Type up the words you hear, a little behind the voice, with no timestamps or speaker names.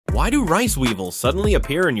Why do rice weevils suddenly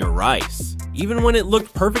appear in your rice, even when it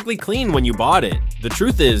looked perfectly clean when you bought it? The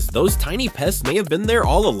truth is, those tiny pests may have been there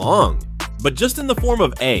all along, but just in the form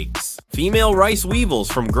of eggs. Female rice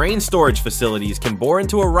weevils from grain storage facilities can bore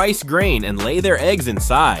into a rice grain and lay their eggs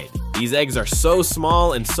inside. These eggs are so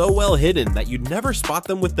small and so well hidden that you'd never spot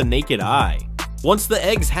them with the naked eye. Once the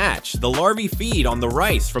eggs hatch, the larvae feed on the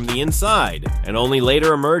rice from the inside, and only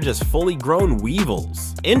later emerge as fully grown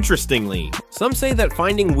weevils. Interestingly, some say that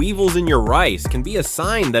finding weevils in your rice can be a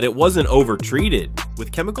sign that it wasn't over-treated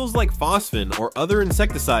with chemicals like phosphine or other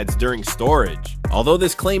insecticides during storage. Although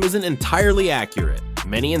this claim isn't entirely accurate,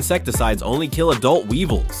 many insecticides only kill adult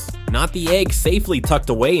weevils, not the egg safely tucked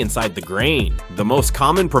away inside the grain. The most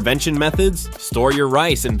common prevention methods: store your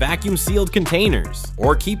rice in vacuum-sealed containers,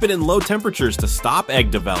 or keep it in low temperatures to stop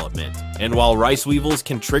egg development. And while rice weevils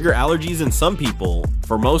can trigger allergies in some people,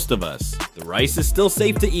 for most of us, the rice is still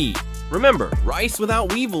safe to eat. Remember, rice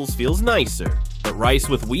without weevils feels nicer, but rice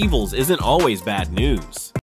with weevils isn't always bad news.